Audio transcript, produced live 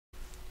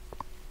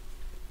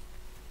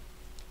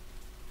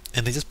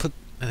And they just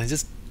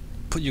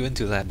put you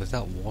into that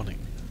without warning.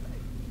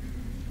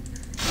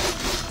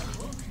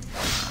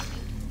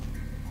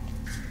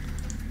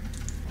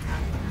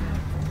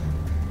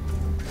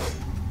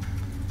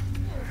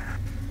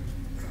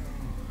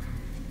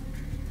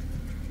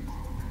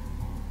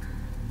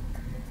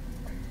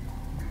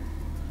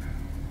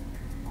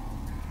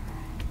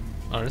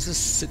 Alright, let's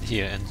just sit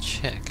here and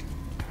check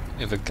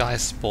if a guy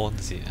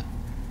spawns here.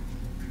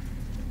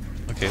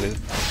 Okay,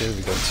 there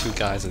we go, 2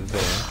 guys are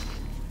there.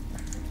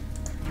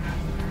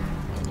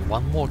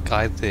 One more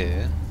guy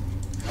there.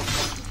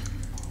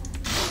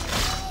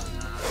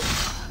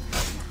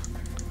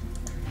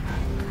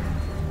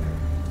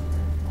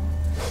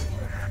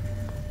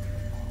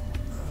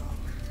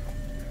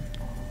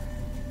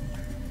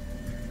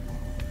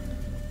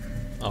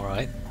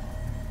 Alright.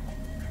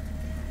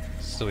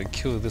 So we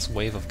kill this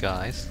wave of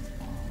guys.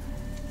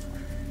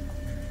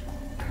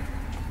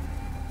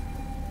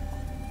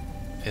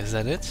 Is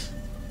that it?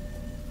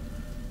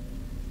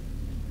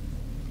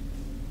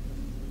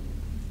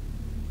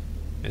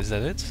 Is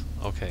that it?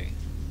 Okay.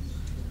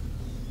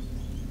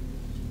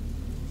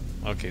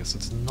 Okay, so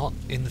it's not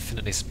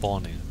infinitely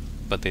spawning,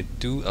 but they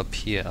do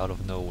appear out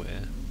of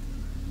nowhere.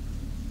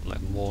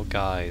 Like more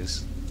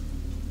guys.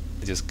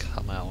 They just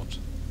come out.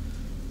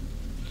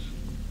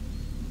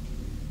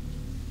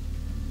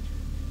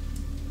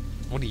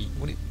 What do you...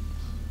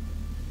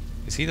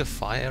 Is he the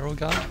fire arrow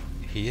guy?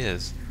 He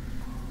is.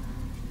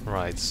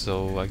 Right,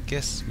 so I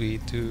guess we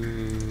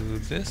do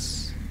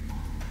this.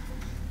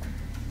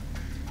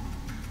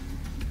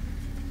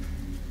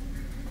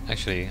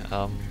 Actually,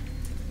 what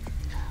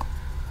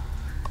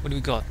do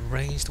we got?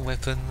 Ranged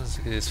weapons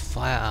is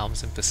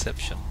firearms and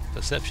perception.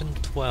 Perception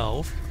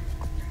 12,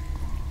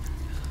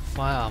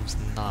 firearms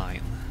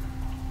 9.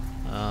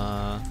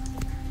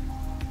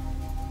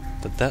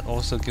 But that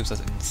also gives us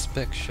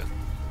inspection.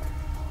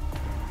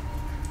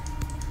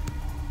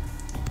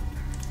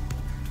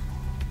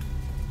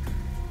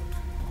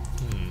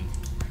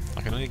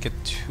 I can only get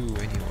 2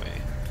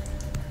 anyway.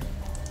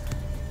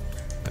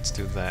 Let's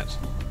do that.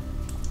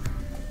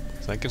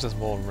 So that gives us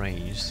more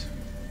range.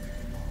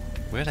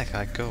 Where'd that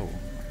guy go?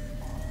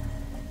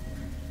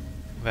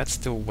 That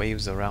still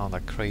waves around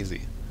like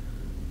crazy.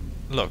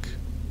 Look.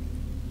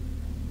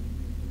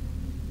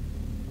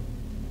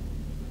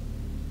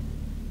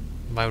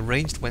 My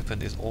ranged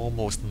weapon is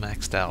almost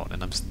maxed out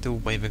and I'm still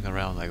waving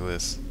around like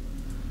this.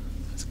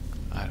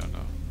 I don't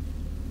know.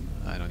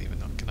 I don't even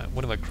know.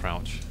 What if I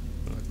crouch?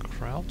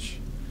 Crouch?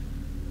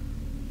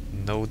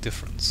 No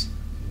difference.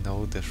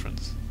 No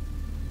difference.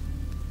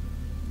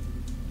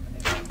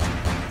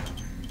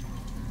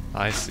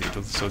 I see.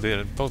 So they're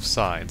on both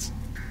sides.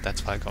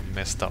 That's why I got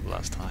messed up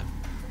last time.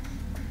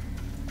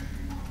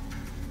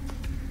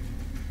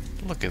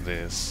 Look at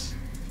this.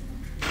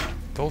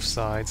 Both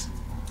sides,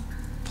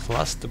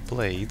 plus the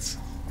blades.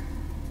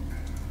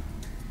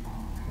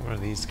 Where are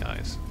these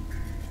guys?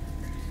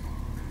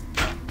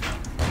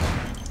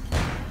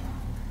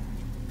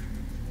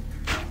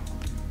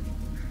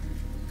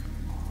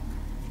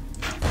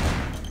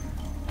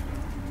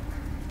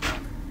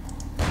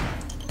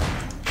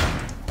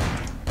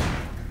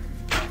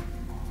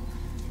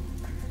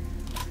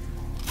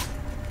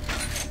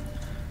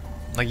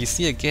 Like you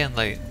see again,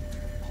 like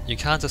you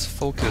can't just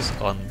focus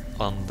on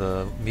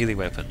the melee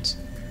weapons.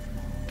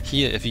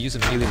 Here, if you use a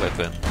melee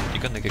weapon,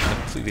 you're gonna get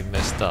completely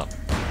messed up.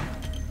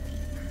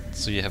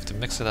 So you have to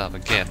mix it up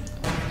again.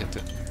 You have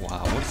to,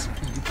 wow, what is he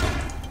doing?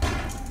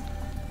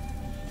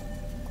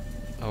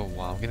 Oh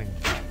wow, I'm getting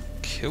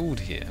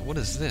killed here. What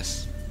is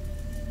this?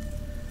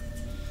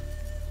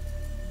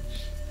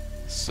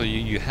 So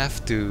you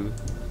have to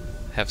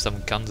have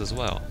some guns as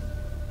well.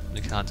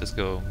 You can't just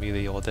go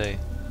melee all day.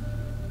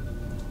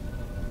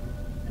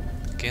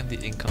 Again, the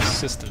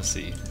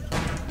inconsistency.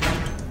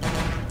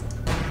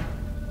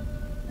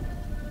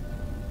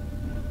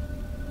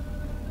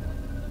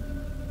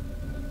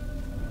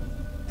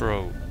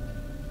 Bro,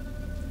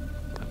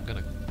 I'm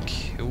gonna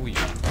kill you.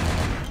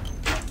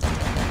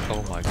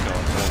 Oh my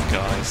god, oh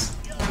guys.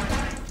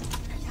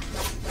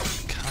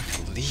 I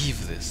can't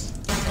believe this.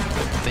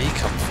 Where'd they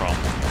come from?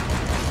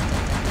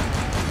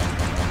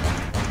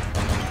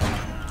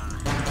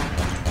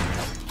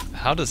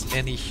 How does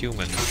any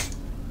human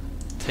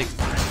take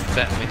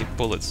that many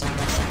bullets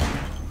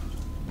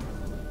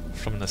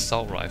from an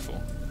assault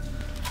rifle?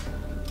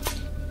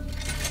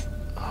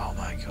 Oh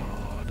my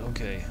god,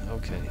 okay.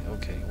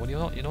 Well, you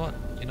know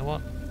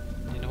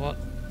what?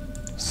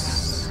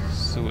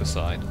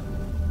 Suicide.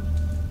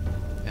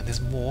 And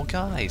there's more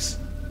guys!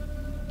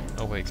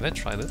 Oh wait, can I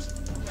try this?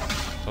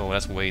 Oh,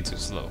 that's way too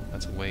slow.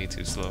 That's way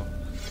too slow.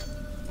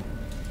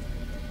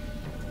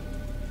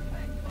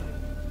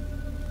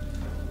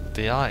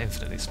 They are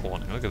infinitely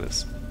spawning, look at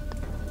this.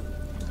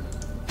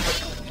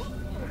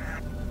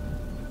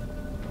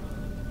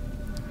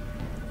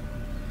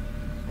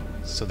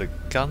 So the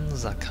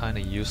guns are kinda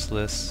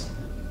useless.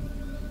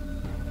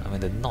 I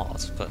mean, they're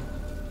not, but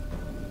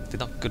they're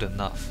not good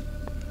enough.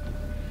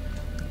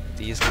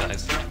 These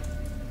guys...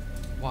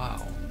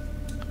 Wow.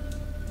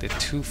 They're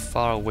too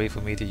far away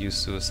for me to use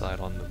suicide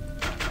on them.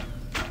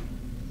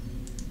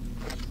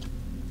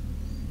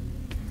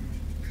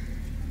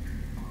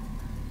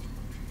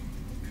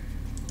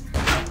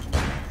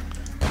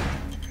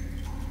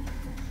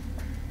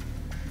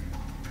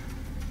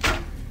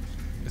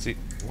 Is he...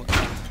 what?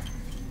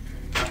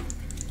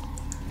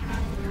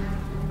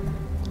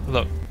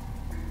 Look.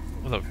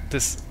 Look,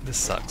 this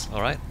sucks,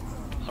 alright?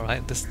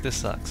 Alright, this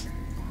sucks.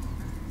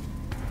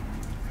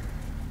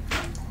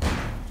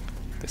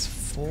 There's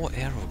 4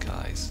 arrow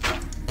guys.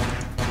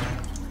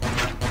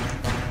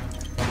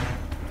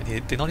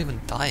 And they're not even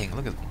dying,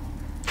 look at them.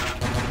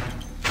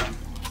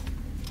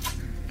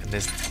 And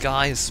there's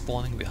guys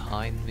spawning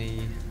behind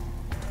me.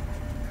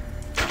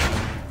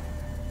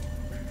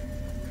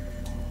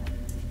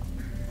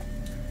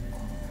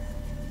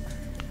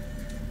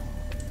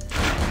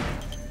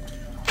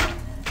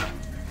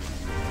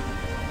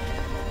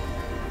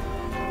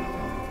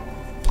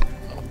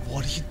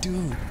 What do you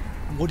do?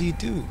 What do you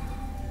do?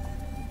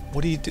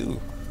 What do you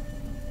do?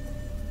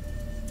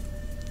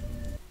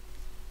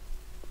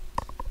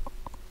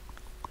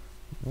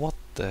 What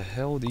the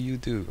hell do you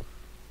do?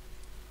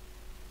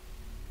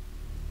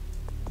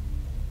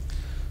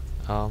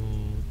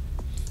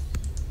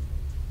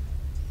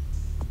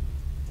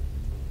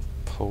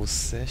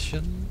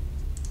 Posession?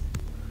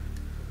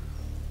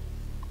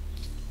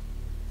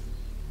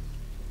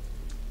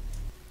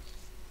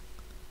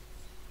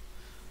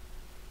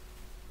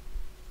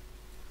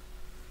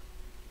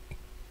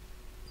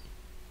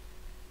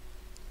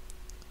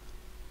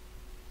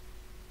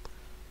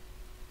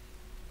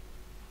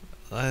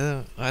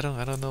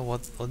 I don't know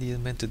what you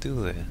meant to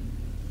do there.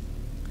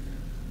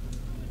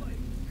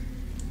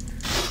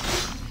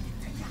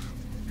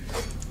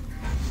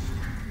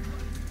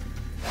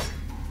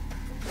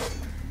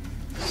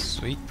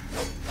 Sweet.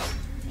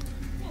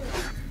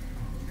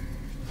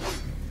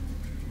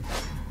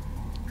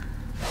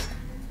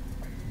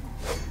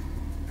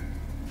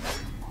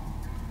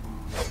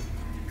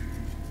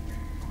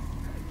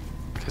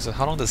 Okay, so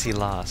how long does he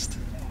last?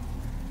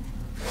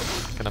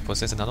 Can I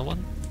possess another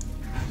one?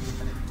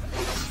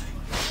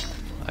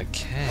 I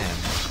can.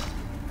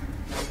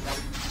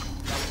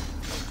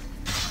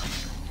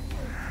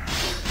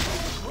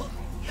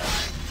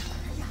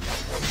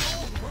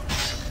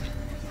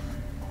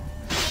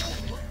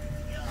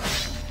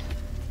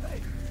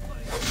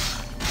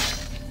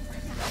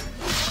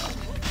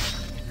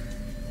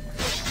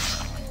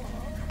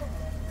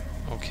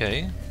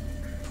 Okay.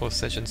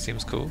 Posession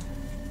seems cool.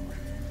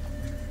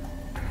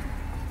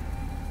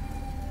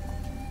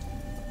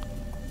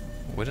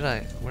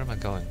 Where am I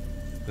going?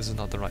 This is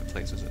not the right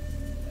place, is it?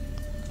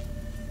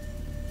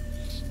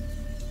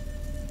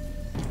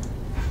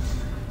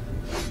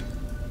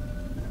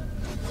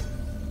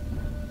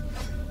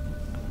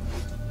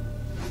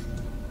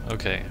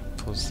 Okay,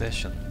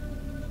 Posession.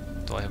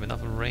 Do I have enough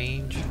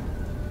range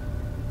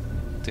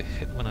to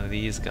hit one of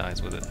these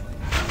guys with it?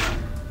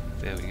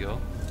 There we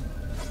go.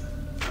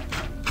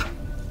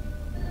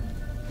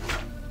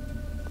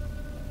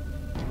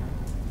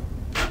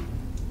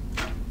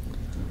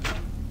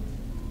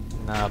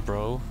 Nah,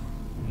 bro.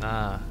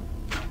 Nah.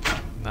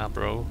 Nah,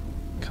 bro.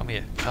 Come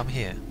here. Come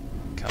here.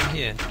 Come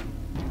here.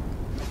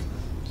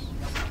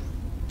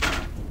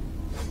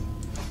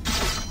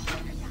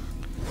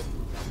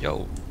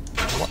 Yo.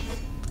 What?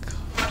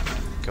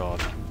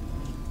 God.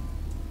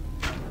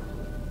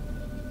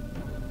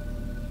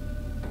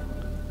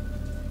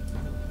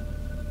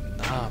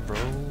 Nah, bro.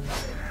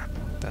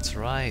 That's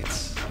right.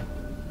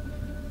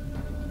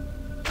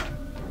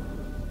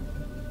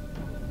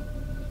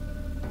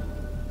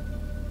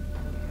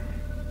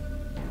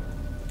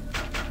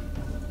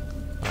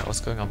 Alright, what's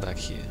going on back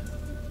here?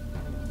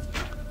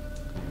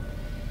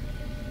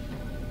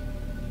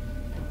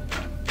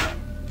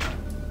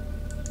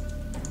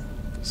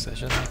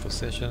 Posession,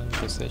 posession,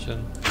 posession.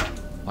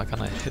 Why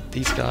can't I hit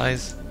these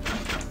guys?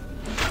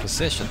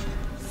 Posession.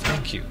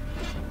 Thank you.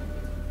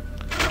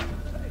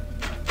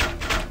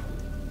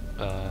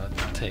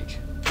 Take.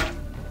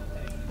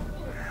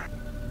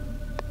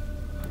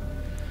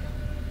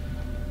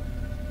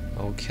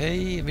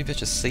 Okay, maybe I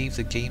should save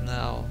the game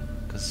now,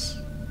 because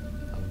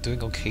I'm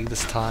doing okay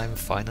this time,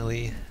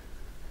 finally.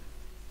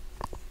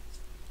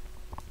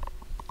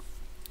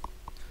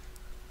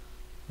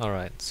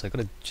 Alright, so I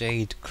got a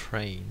Jade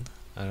Crane.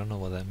 I don't know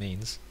what that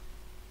means.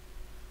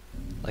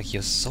 Like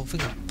you're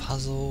solving a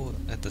puzzle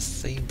at the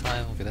same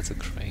time. Okay, that's a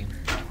crane.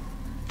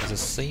 At the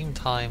same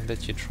time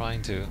that you're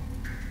trying to...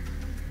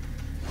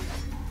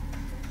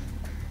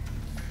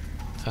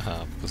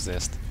 Haha,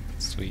 possessed.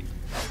 Sweet.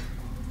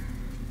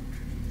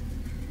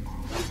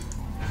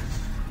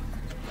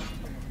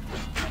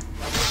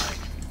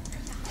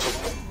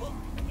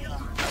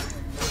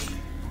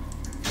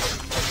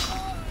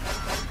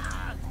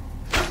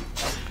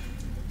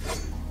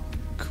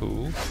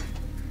 Cool.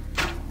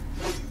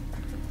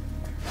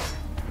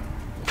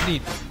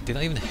 They're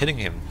not even hitting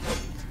him.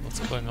 What's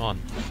going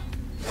on?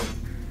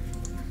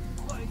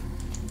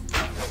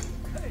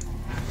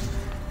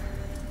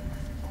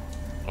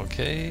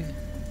 Okay.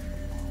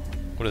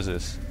 What is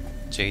this?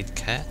 Jade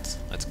cat,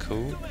 that's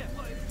cool.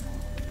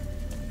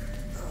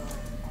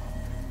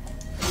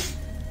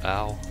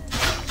 Ow.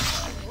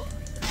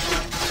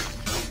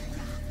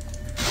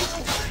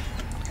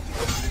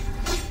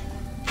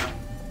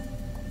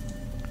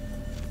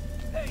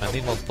 I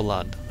need more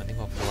blood. I need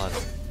more blood.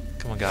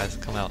 Come on guys,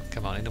 come out,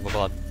 come out, I need more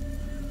blood.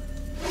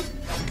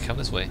 Come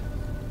this way.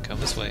 Come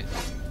this way.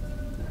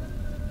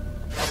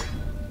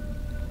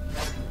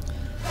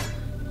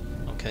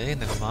 Okay,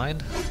 never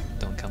mind.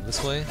 Don't come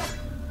this way.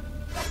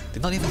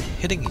 They're not even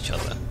hitting each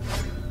other.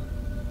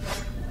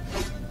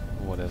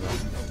 Whatever.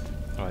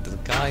 Alright, there's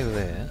a guy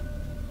there.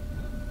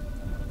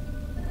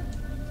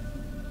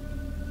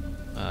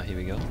 Ah, here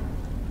we go.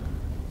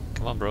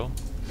 Come on, bro.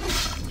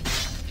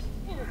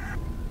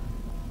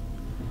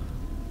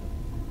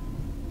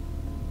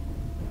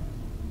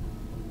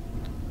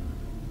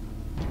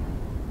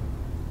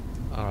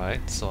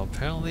 Alright, so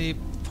apparently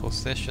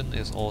Posession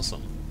is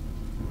awesome.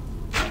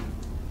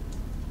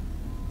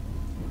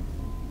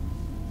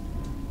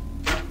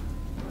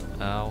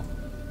 Ow.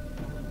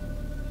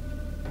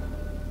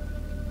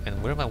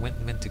 And where am I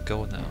meant to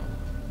go now?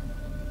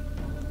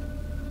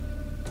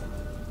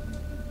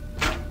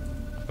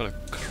 I've got a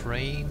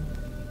crane.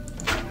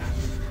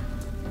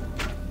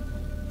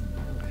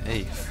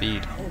 Hey,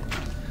 feed.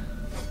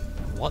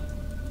 What?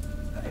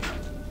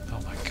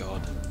 Oh my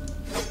god.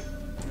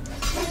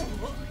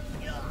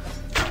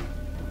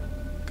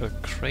 Got a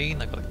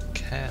crane, I got a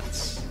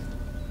cat.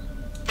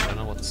 I don't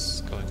know what's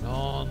going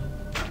on.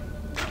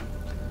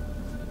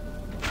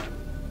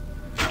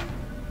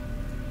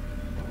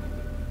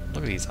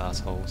 Look at these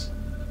assholes.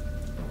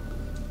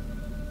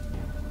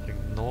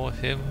 Ignore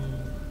him.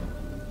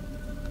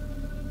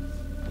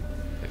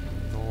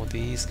 Ignore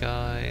these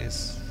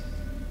guys.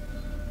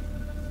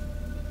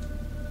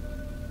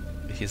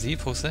 Is he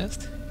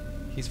possessed?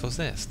 He's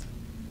possessed.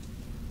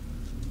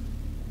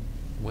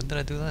 When did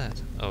I do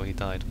that? Oh, he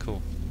died.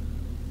 Cool.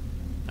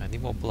 I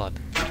need more blood.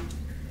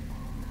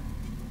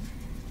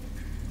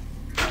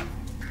 I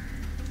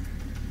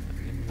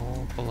need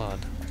more blood.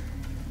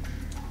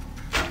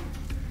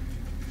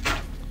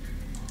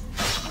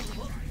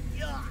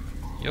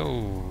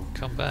 Yo,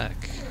 come back.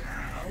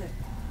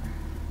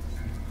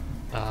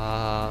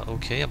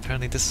 Okay,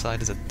 apparently this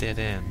side is a dead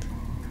end.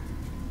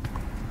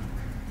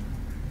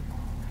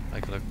 I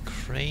got a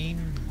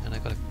crane and I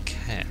got a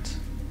cat.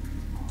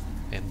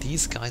 And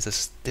these guys are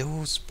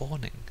still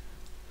spawning.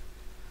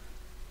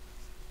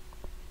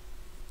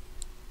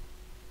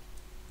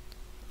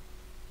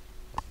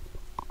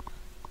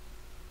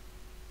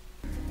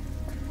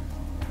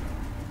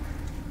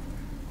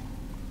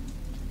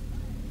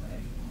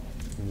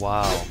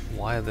 Wow,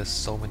 why are there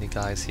so many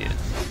guys here?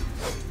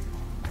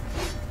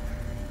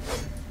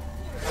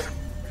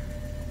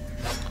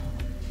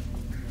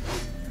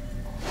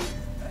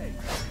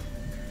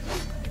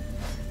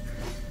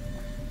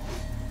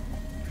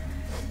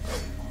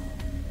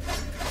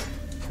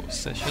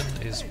 Posession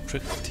is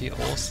pretty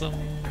awesome.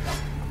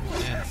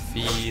 And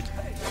feed.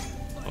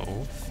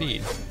 Oh,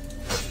 feed.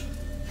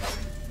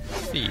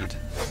 Feed.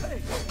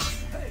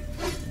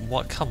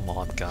 What? Come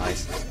on,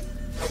 guys.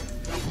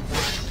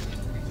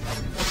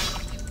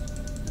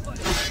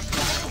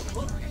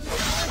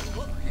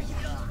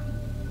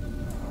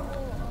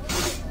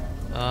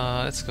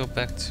 Let's go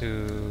back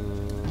to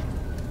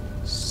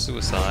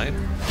suicide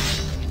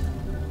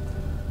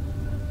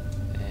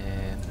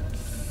and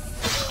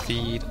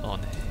feed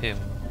on him.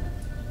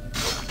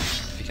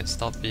 If he can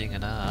stop being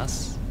an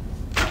ass.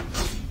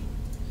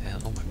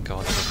 And oh my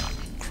god, there's a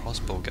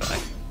crossbow guy.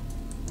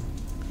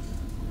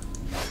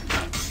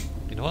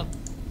 You know what?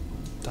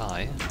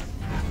 Die.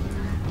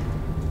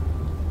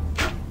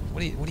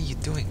 What are you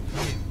doing?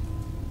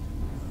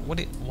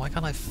 Why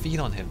can't I feed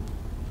on him?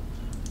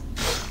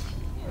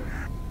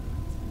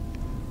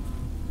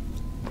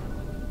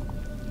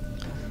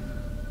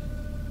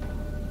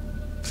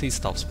 Please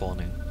stop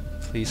spawning.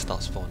 Please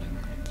stop spawning.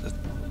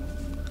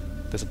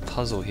 There's a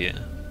puzzle here.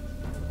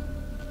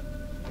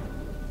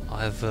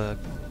 I have a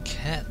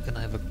cat and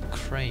I have a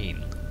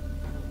crane.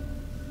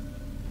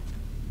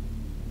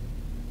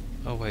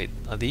 Oh wait,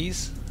 are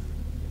these?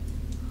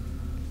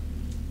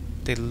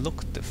 They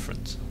look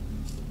different.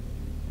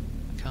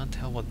 I can't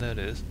tell what that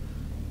is.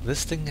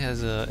 This thing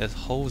has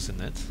holes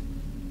in it.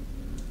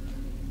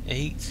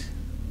 8.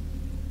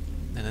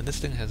 And then this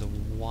thing has a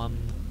 1.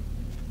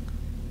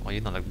 Oh, you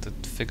know, like the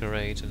figure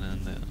 8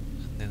 and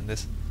then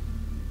this.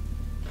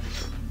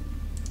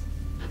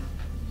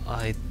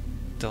 I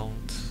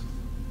don't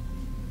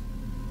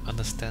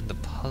understand the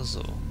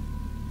puzzle.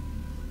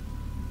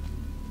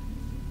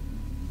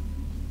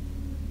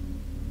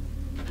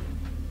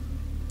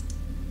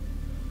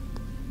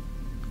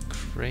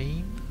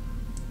 Crane?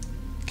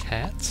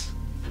 Cat?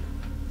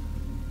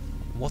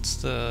 What's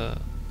the...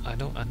 I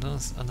don't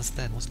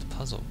understand. What's the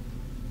puzzle?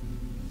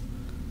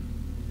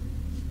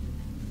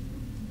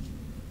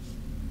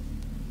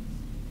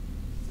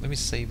 Let me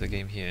save the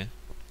game here.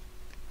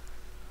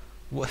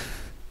 What?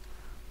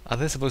 Are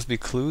there supposed to be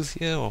clues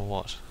here or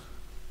what?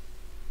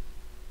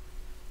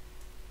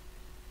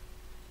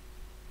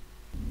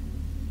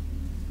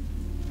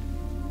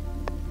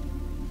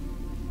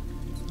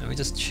 Let me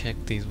just check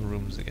these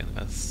rooms again.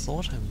 I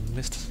thought I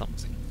missed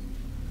something.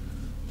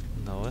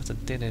 No, that's a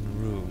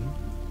dead-end room.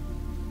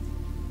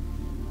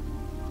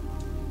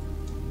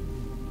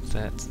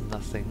 That's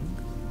nothing.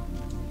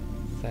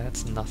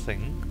 That's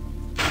nothing.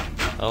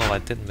 Oh, I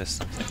did miss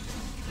something.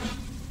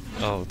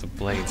 Oh, the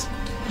blades.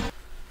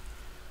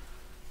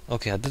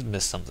 Okay, I did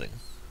miss something.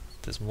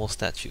 There's more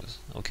statues.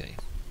 Okay.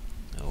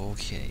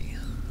 Okay.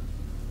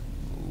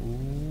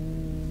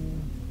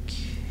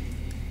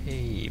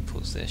 Okay,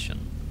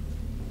 Posession.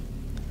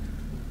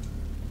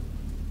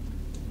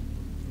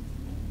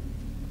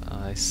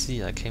 I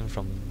see, I came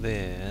from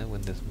there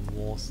when there's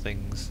more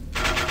things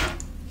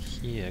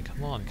here.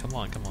 Come on, come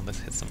on, come on, let's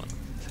hit someone.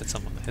 Let's hit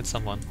someone, hit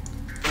someone.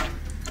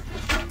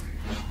 I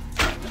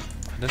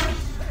didn't...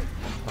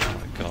 Oh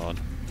my god.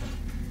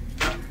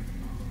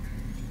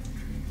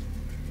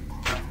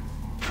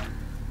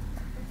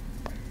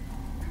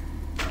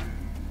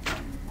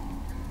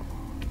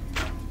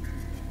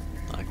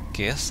 I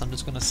guess I'm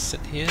just gonna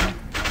sit here.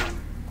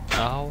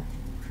 Ow.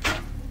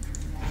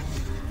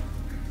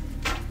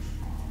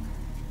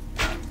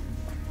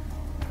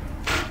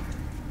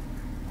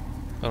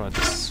 Alright,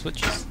 the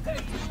switch is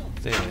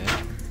there.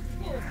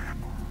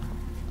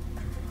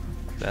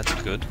 That's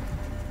good.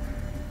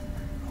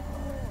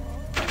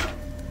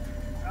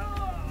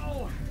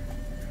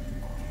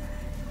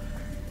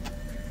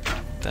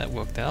 That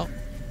worked out.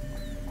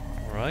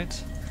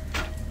 Alright.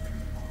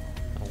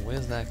 Now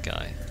where's that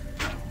guy?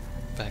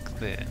 Back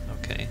there,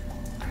 okay.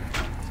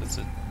 So it's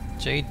a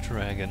jade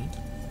dragon.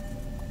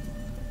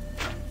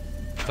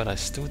 But I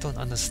still don't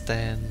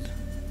understand...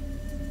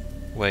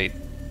 Wait.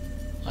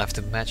 I have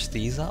to match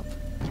these up?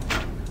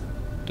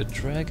 The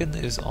dragon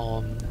is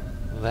on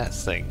that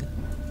thing.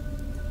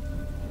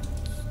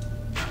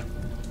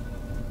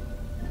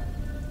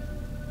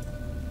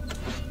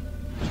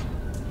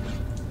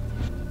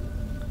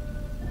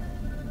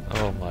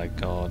 Oh my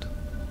god.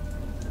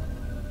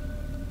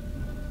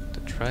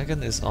 The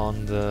dragon is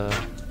on the...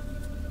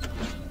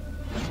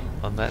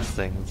 on that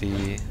thing,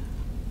 the